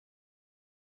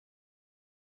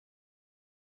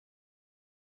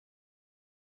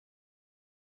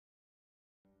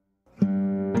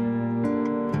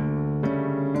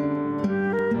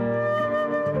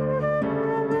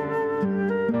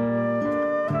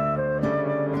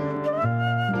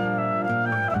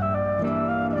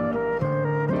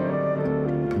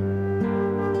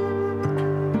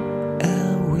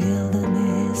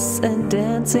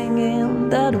dancing in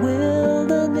that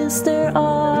wilderness there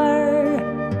are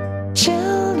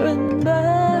children,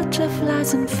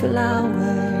 butterflies and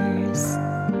flowers,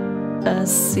 as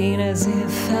seen as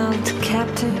if held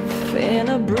captive in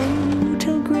a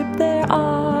brutal grip there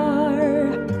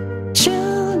are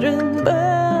children,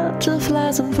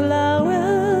 butterflies and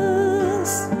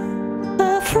flowers,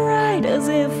 afraid as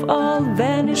if all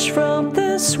vanish from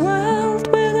this world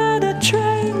without a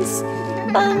trace,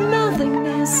 a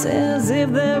nothingness as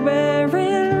if their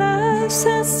very lives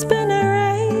has been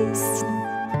erased.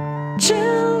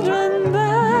 Children,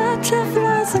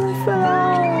 butterflies and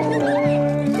flowers.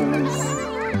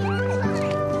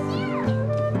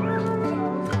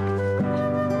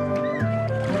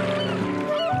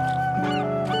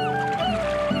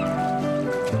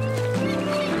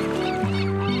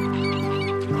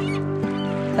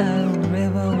 A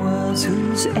river was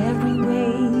whose every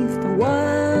wave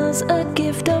was a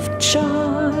gift of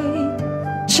joy.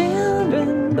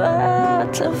 Children,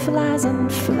 butterflies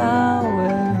and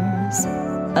flowers.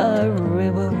 A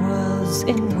river was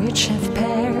in which have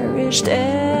perished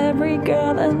every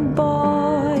girl and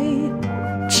boy.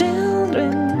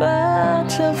 Children,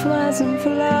 butterflies and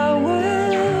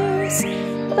flowers.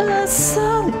 A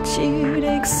solitude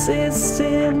exists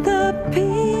in the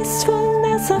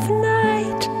peacefulness of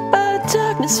night. A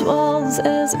darkness falls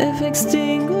as if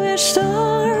extinguished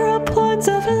all points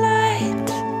of light.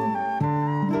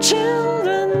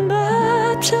 Children,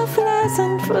 butterflies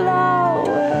and flowers.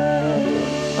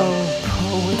 Oh,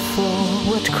 poet, for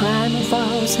what crime of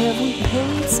ours have we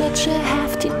paid such a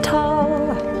hefty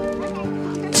toll?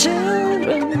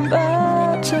 Children,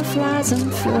 butterflies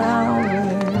and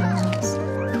flowers.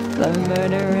 The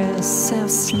murderers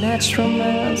have snatched from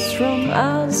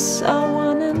us our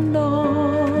one and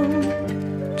all.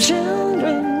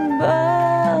 Children,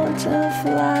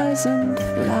 butterflies and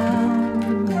flowers.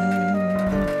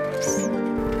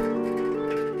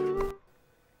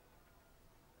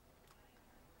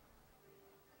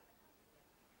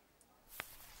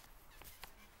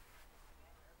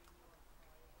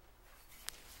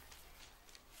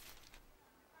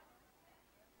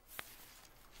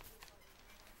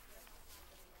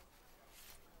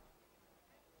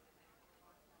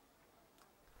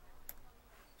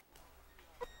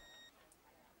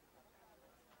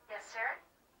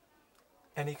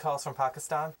 Any calls from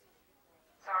Pakistan?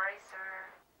 Sorry, sir.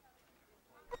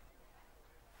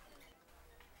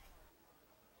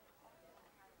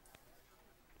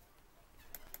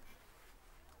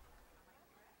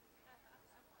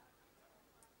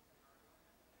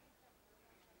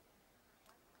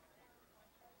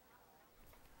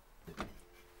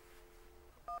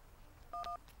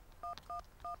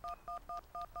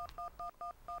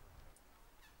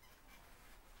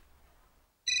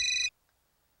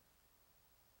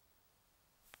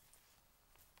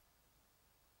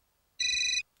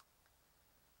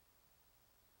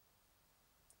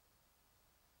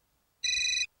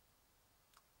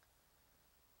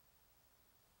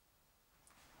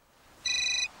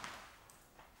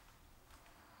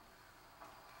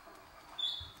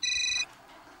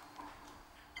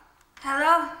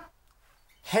 Hello?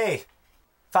 Hey,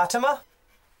 Fatima?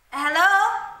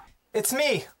 Hello? It's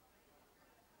me.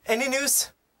 Any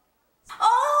news?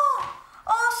 Oh,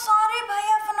 sorry,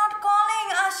 Bhaiya, for not calling.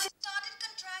 She started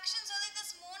contractions early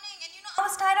this morning, and I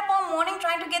was tied up all morning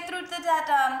trying to get through to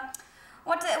that,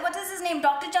 what is his name?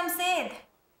 Dr. Jamshed.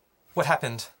 What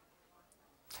happened?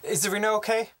 Is Zarina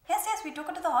okay? Yes, we took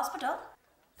her to the hospital.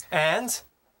 And?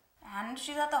 And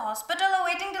she's at the hospital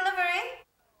awaiting delivery.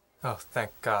 Oh,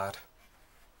 thank God.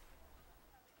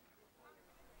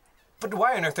 But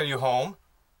why on earth are you home?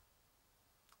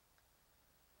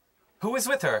 Who is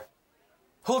with her?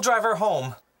 Who'll drive her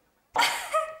home?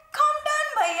 Calm down,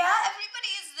 Bhaiya.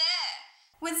 Everybody is there.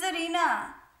 With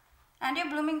Zarina. And your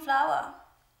blooming flower.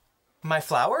 My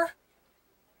flower?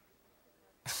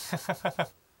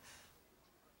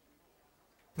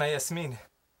 My Yasmin.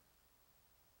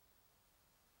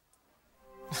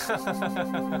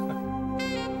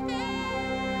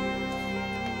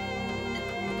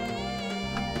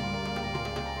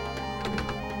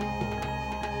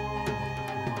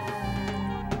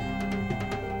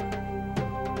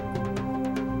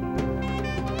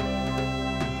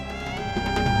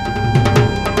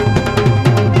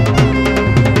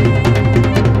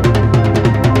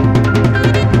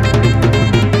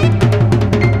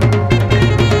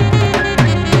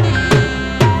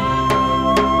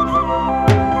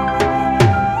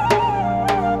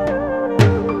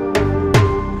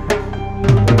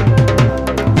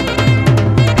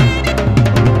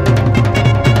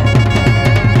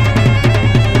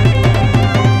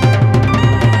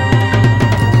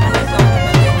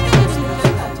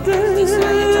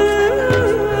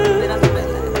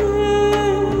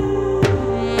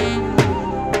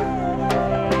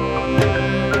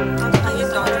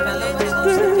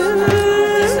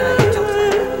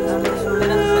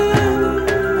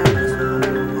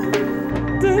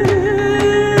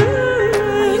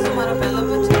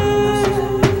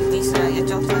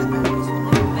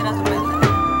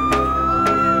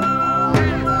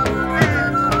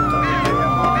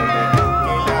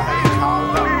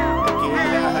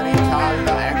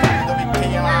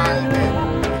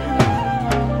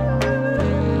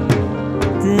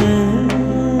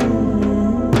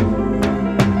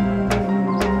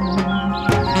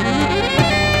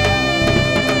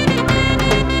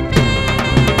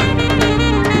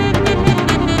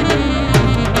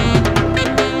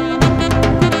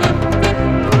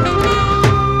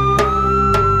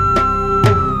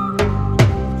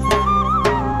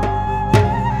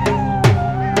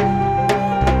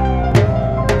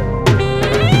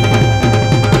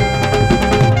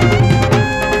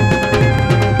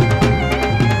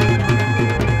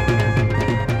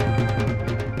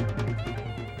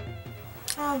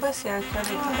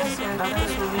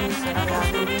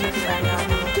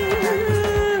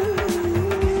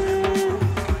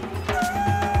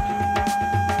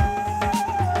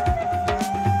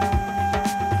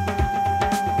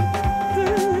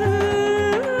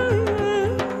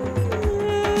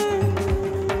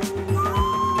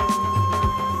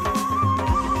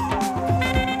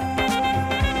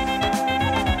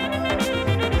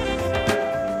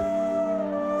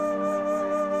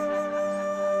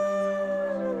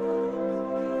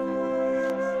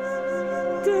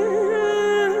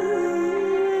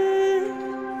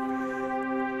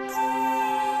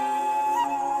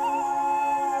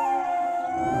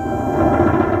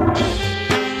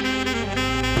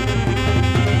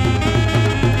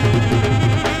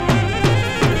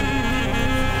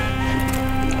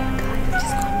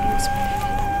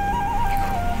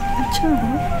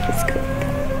 Alles gut.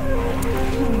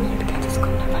 Jetzt geht es,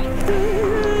 komm dabei.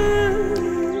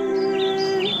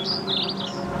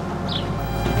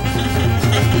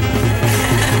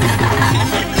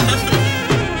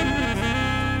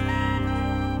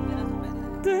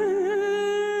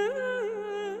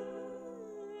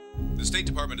 The State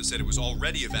Department has said it was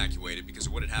already evacuated because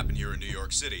of what had happened here in New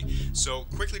York City. So,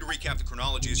 quickly to recap the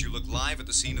chronology, as you look live at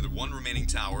the scene of the one remaining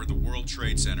tower, the World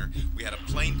Trade Center, we had a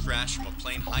plane crash from a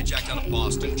plane hijacked out of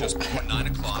Boston just before 9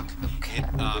 o'clock.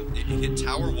 It hit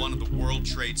Tower 1 of the World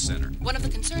Trade Center. One of the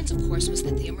concerns, of course, was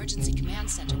that the Emergency Command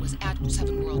Center was at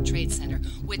 7 World Trade Center,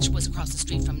 which was across the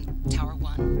street from Tower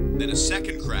 1. Then a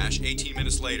second crash, 18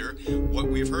 minutes later. What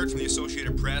we've heard from the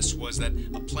Associated Press was that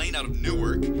a plane out of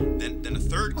Newark, then a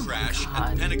third crash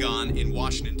at the Pentagon in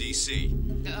Washington, D.C.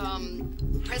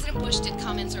 President Bush did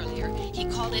comments earlier. He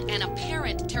called it an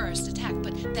apparent terrorist attack,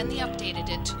 but then they updated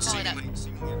it to call it a...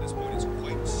 Seemingly at this point, it's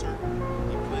quite certain.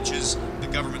 He pledges the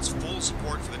government's full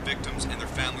support for the victims and their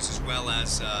families, as well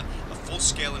as a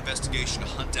full-scale investigation to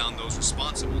hunt down those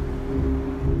responsible.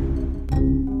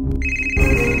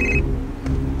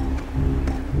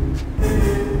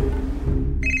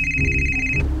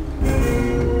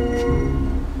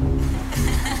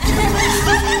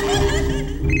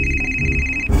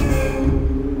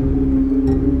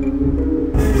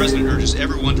 The President urges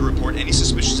everyone to report any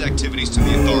suspicious activities to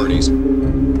the authorities.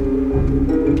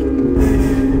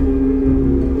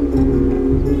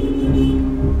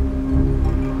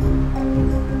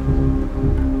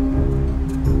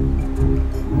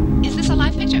 Is this a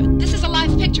live picture? This is a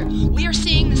live picture. We are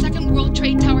seeing the Second World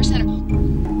Trade Tower Center.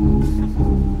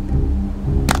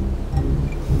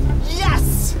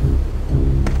 Yes!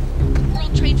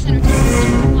 World Trade Center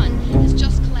Tower 1 has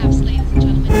just collapsed, ladies and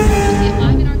gentlemen. You see it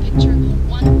live in our picture.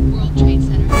 One World Trade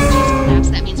Center has just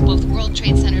collapsed. That means both World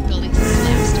Trade Center buildings have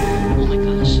collapsed. Oh my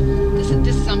gosh.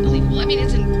 This is unbelievable. I mean,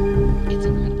 it's incredible.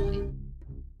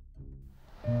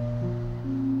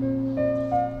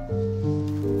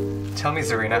 Tell me,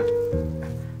 Zarina,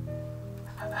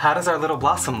 how does our little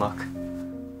blossom look?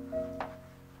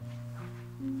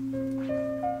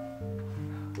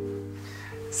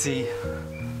 See,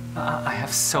 I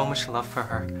have so much love for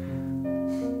her.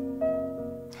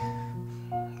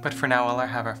 But for now, all I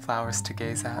have are flowers to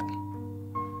gaze at.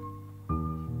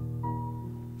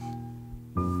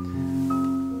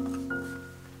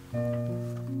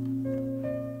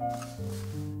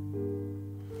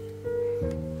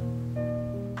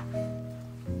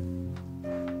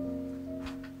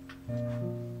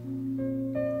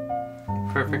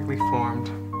 Perfectly formed.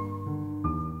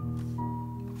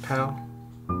 Petal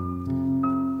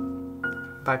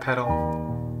by petal.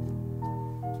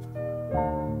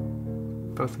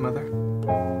 Both mother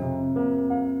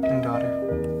and daughter.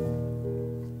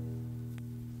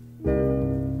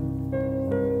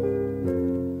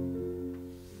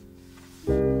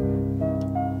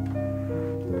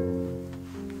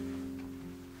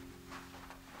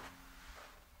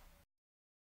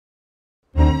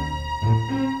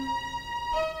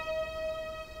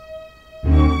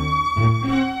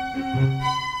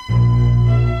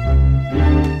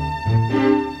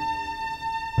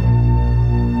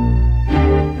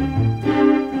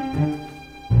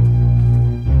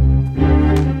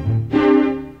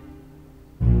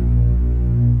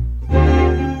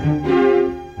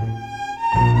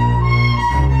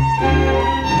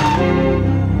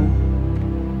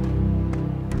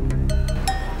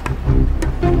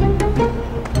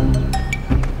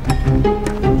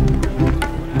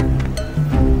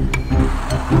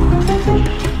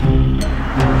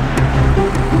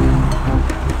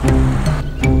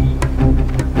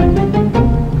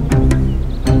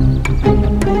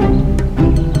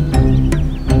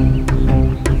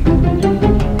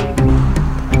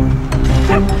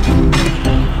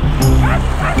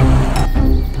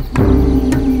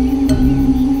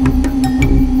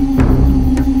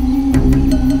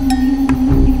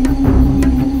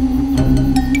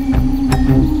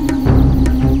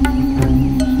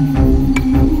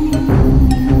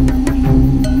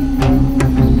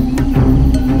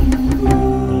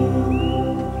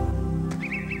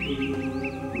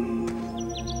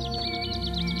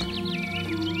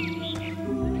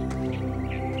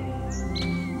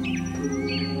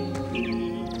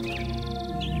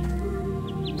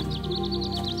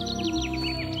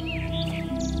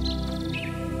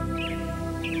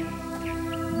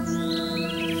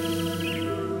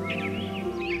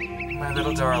 My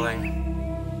little darling.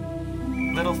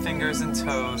 Little fingers and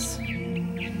toes.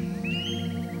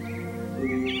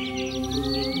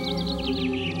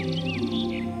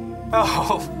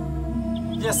 Oh,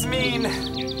 Yasmin!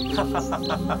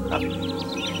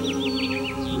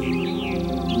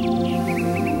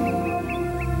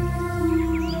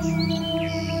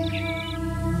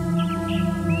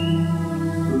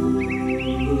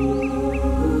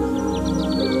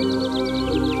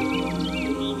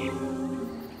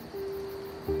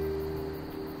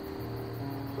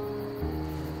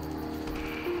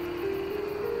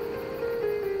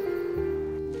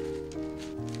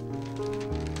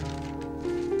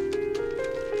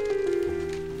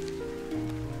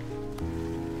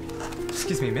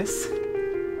 Excuse me, miss?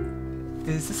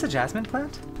 Is this a jasmine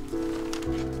plant?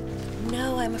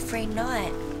 No, I'm afraid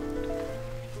not.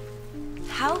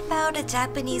 How about a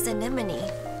Japanese anemone?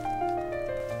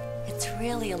 It's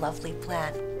really a lovely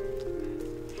plant.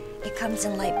 It comes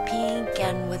in light pink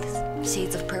and with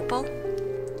shades of purple.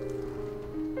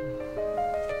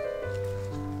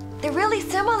 They're really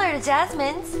similar to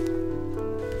jasmines.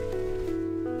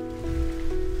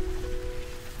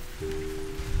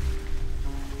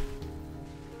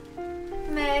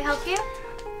 May I help you?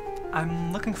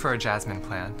 I'm looking for a jasmine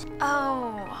plant.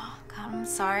 Oh, God, I'm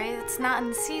sorry. It's not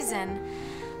in season.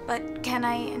 But can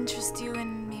I interest you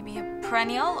in maybe a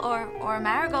perennial or a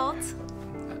marigold?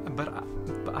 But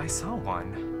I saw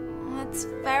one. Well, it's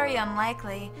very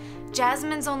unlikely.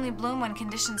 Jasmines only bloom when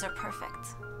conditions are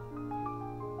perfect.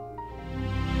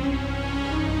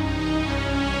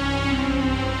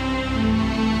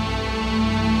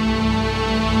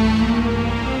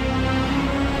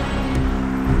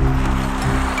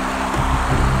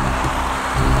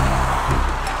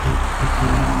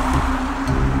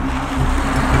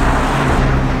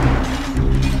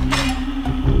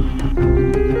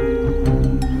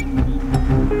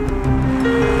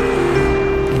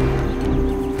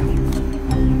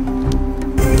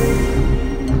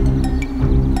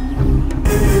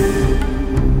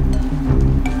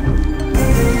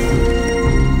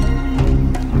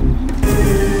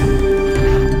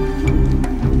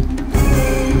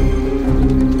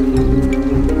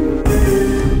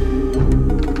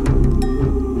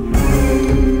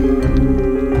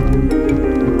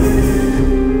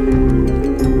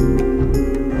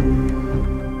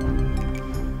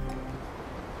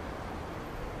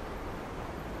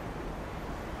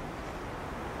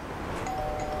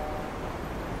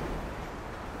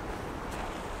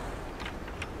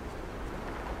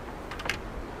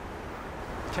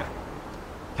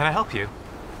 Can I help you?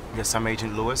 Yes, I'm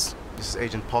Agent Lewis. This is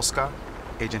Agent Polska,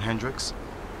 Agent Hendricks.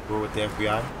 We're with the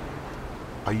FBI.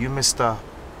 Are you Mr.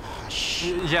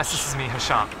 Yes, this is me,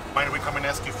 Hasham. Mind if we come and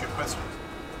ask you a few questions?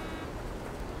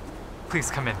 Please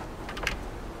come in.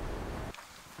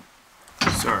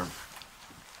 Sir,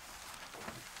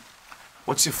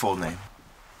 what's your full name?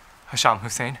 Hasham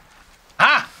Hussein?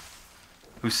 Ah!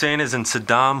 Hussein is in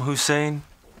Saddam Hussein?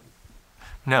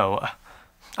 No,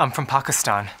 I'm from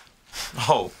Pakistan.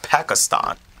 Oh,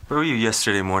 Pakistan. Where were you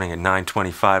yesterday morning at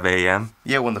 9:25 a.m.?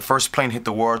 Yeah, when the first plane hit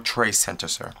the World Trade Center,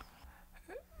 sir.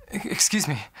 Excuse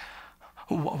me.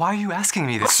 Why are you asking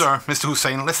me this? Sir, Mr.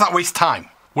 Hussein, let's not waste time.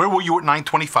 Where were you at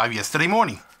 9:25 yesterday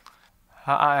morning?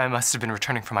 I must have been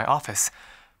returning from my office.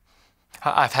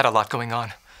 I've had a lot going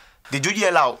on. Did you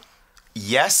yell out,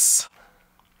 yes?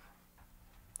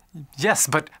 Yes,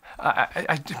 but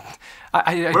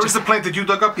Where was the plane that you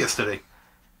dug up yesterday?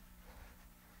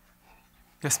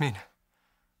 Yasmin.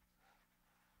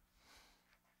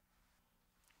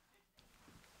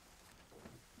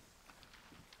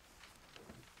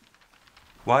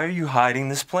 Why are you hiding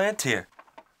this plant here?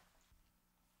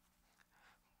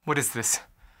 What is this?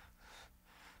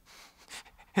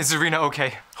 Is Serena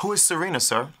okay? Who is Serena,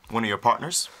 sir? One of your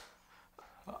partners?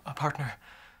 A partner?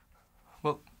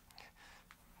 Well,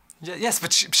 yes,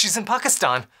 but she's in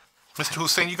Pakistan. Mr.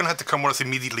 Hussein, you're going to have to come with us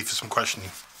immediately for some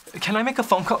questioning. Can I make a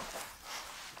phone call?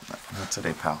 Not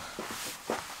today, pal.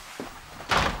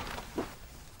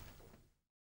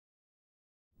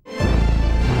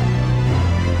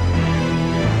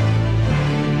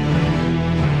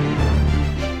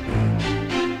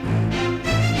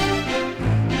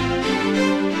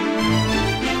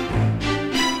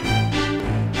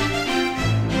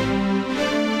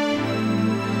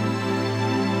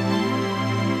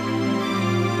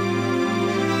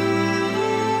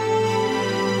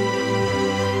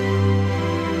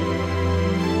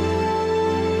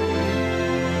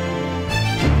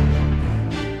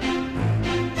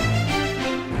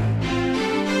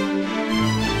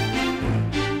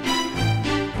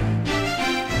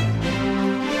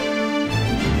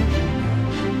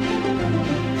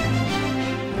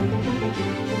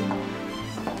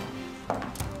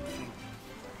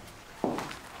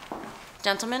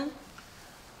 Gentlemen?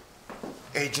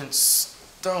 Agent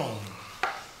Stone.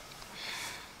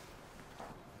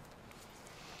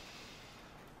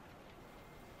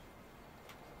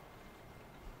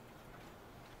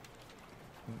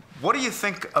 What do you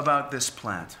think about this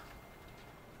plant?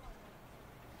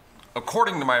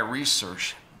 According to my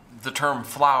research, the term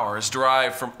flower is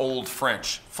derived from Old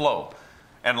French, flow,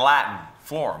 and Latin,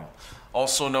 florum,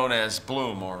 also known as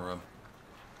bloom or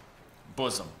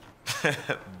bosom.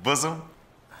 Bosom?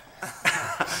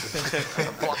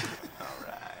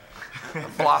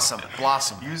 Blossom.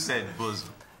 You said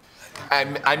bosom.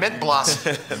 I meant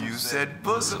blossom. You said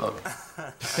bosom.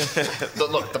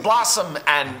 Look, the blossom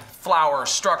and flower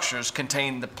structures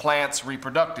contain the plant's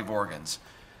reproductive organs.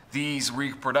 These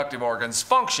reproductive organs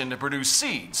function to produce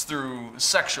seeds through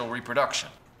sexual reproduction.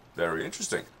 Very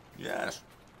interesting. Yes.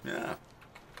 Yeah.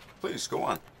 Please, go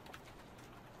on.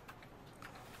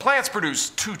 Plants produce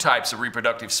two types of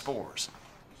reproductive spores.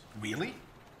 Really?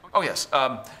 Oh, yes.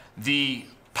 The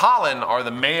pollen are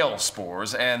the male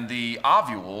spores, and the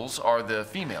ovules are the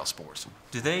female spores.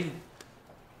 Do they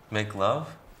make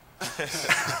love?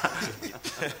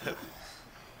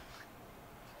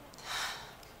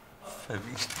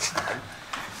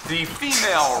 The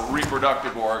female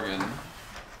reproductive organ,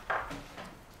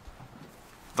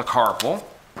 the carpel,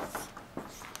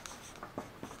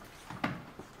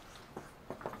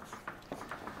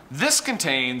 this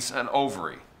contains an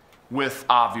ovary with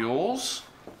ovules,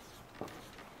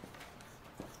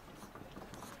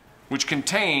 which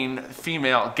contain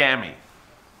female gamete.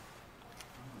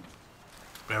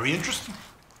 Very interesting.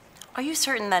 Are you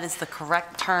certain that is the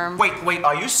correct term? Wait,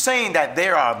 are you saying that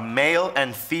there are male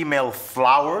and female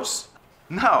flowers?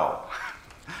 No.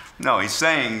 No, he's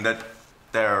saying that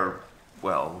they're,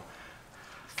 well,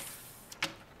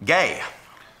 gay.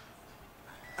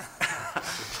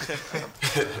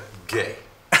 Gay.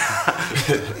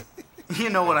 You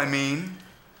know what I mean?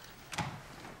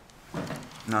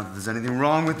 Not that there's anything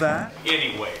wrong with that.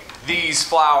 Anyway, these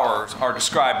flowers are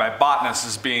described by botanists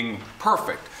as being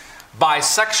perfect,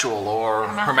 bisexual, or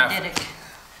hermaphroditic.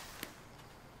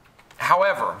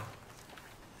 However,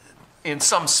 in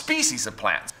some species of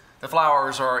plants, the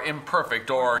flowers are imperfect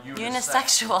or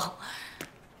unisexual.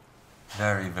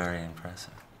 Very, very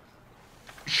impressive.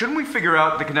 Shouldn't we figure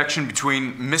out the connection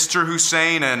between Mr.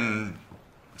 Hussein and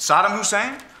Saddam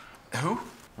Hussein? Who?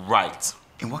 Right.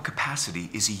 In what capacity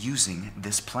is he using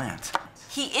this plant?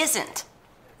 He isn't.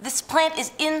 This plant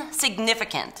is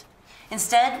insignificant.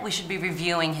 Instead, we should be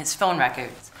reviewing his phone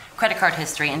records, credit card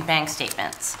history, and bank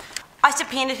statements. I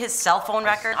subpoenaed his cell phone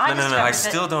record. No, I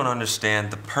still don't understand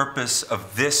the purpose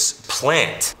of this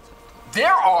plant.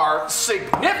 There are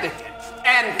significant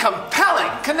and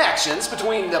compelling connections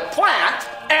between the plant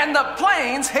and the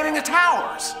planes hitting the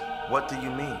towers. What do you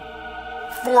mean?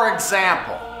 For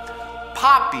example,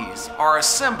 poppies are a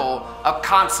symbol of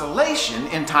consolation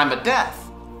in time of death.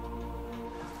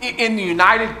 In the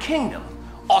United Kingdom,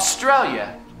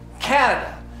 Australia,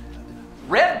 Canada,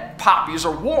 red poppies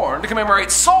are worn to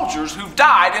commemorate soldiers who've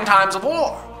died in times of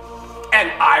war.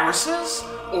 And irises,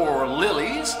 or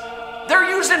lilies, they're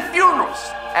used in funerals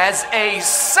as a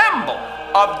symbol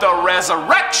of the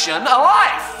resurrection of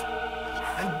life.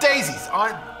 And daisies,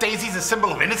 aren't daisies a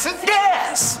symbol of innocence?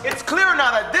 Yes! It's clear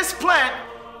now that this plant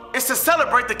is to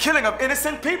celebrate the killing of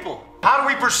innocent people. How do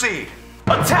we proceed?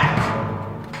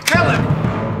 Attack! Kill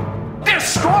him!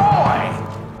 Destroy!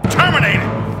 Terminate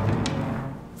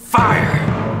it! Fire!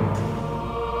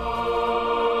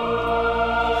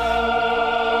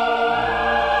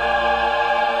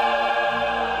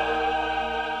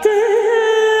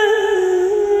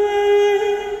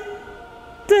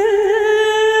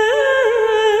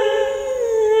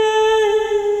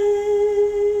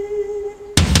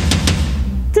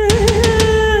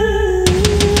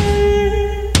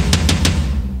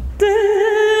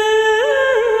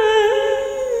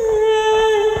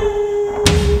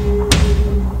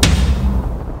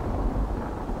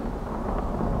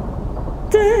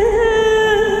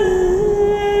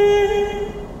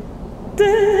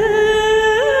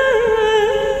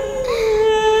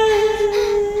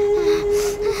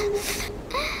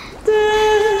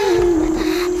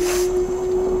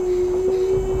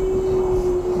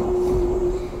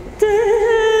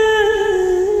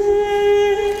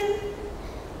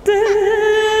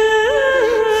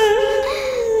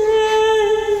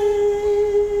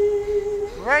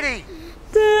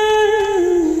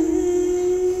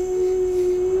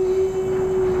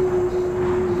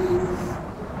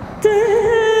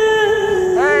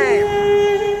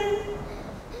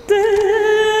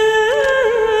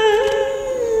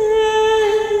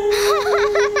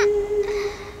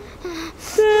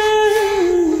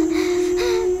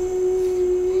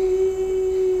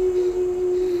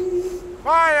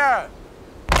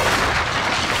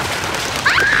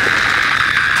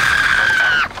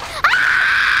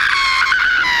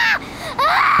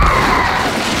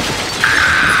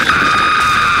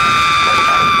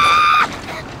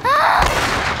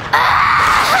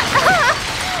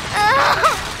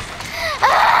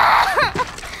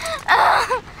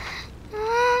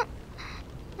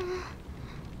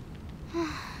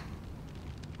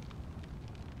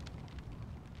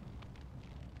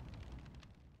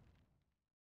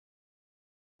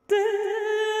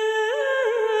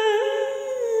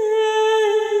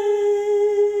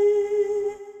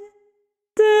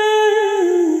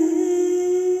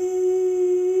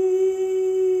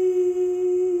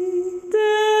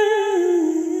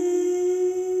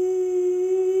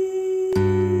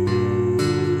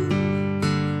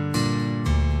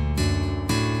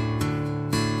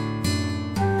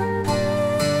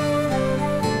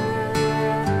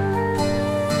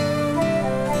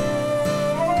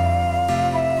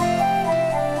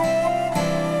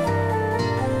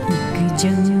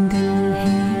 जंगल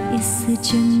है, इस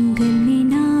जंगल में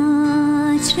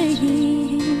नाच रहे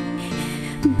हैं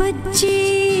बच्चे,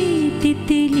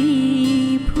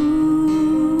 तितली,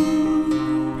 फूल।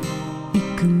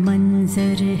 एक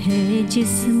मंजर है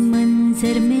जिस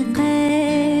मंजर में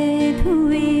कैद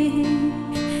हुए हैं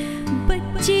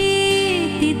बच्चे,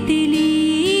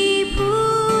 तितली, फूल।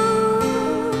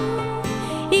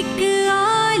 एक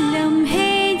आलम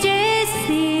है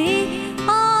जैसे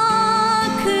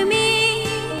आँख में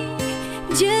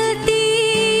जलती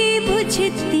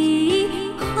बुझती